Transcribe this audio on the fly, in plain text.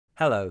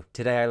Hello,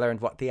 today I learned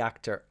what the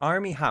actor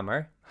Armie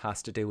Hammer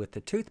has to do with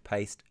the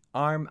toothpaste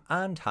Arm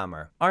and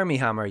Hammer. Armie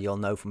Hammer you'll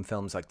know from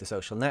films like The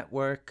Social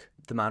Network,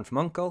 The Man from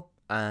U.N.C.L.E.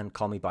 and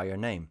Call Me By Your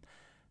Name.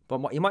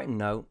 But what you mightn't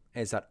know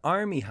is that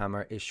Armie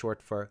Hammer is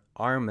short for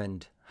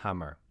Armand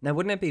Hammer. Now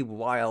wouldn't it be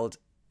wild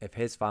if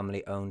his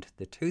family owned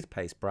the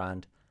toothpaste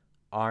brand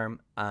Arm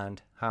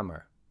and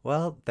Hammer?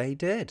 Well, they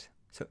did.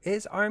 So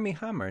is Armie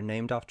Hammer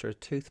named after a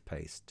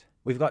toothpaste?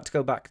 We've got to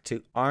go back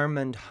to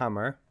Armand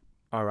Hammer,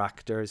 our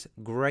actor's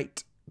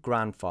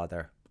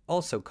great-grandfather,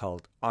 also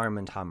called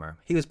Armand Hammer.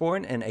 He was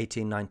born in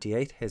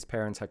 1898. His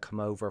parents had come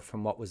over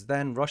from what was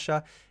then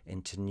Russia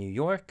into New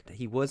York.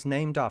 He was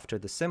named after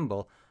the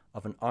symbol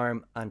of an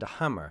arm and a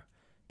hammer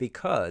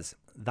because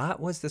that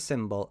was the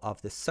symbol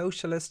of the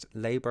Socialist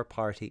Labour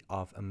Party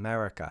of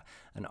America,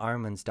 and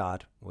Armand's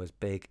dad was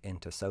big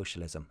into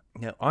socialism.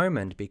 Now,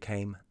 Armand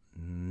became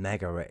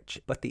mega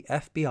rich, but the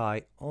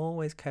FBI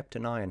always kept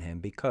an eye on him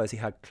because he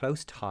had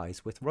close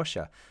ties with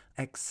Russia,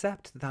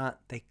 except that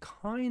they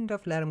kind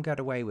of let him get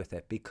away with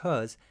it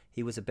because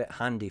he was a bit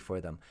handy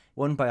for them.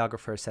 One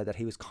biographer said that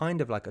he was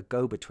kind of like a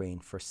go-between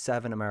for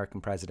 7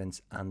 American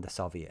presidents and the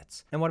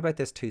Soviets. And what about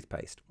this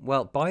toothpaste?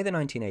 Well, by the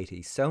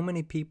 1980s, so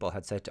many people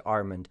had said to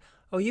Armand,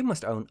 "Oh, you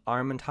must own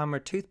Arm and Hammer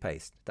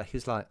toothpaste," that he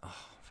was like,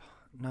 "Oh,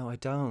 no, I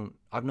don't.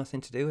 I've nothing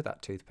to do with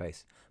that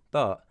toothpaste."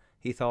 But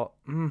he thought,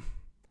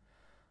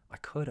 I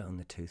could own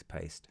the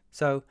toothpaste.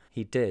 So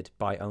he did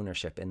buy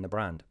ownership in the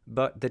brand.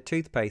 But the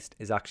toothpaste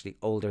is actually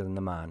older than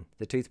the man.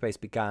 The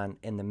toothpaste began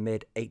in the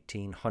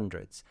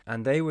mid-1800s,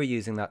 and they were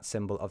using that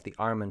symbol of the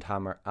Arm and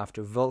Hammer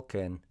after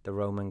Vulcan, the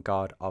Roman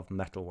god of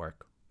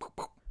metalwork.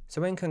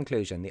 So in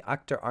conclusion, the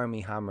actor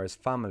Armie Hammer's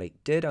family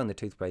did own the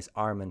toothpaste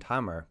Arm and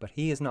Hammer, but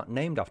he is not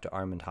named after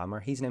Arm and Hammer.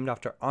 He's named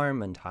after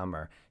Armand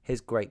Hammer, his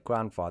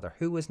great-grandfather,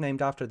 who was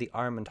named after the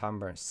Arm and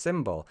Hammer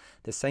symbol,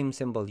 the same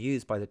symbol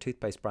used by the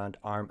toothpaste brand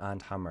Arm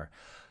and Hammer.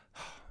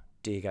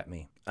 Do you get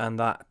me? And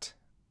that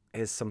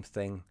is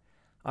something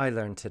I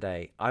learned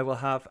today. I will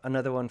have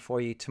another one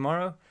for you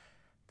tomorrow.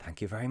 Thank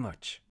you very much.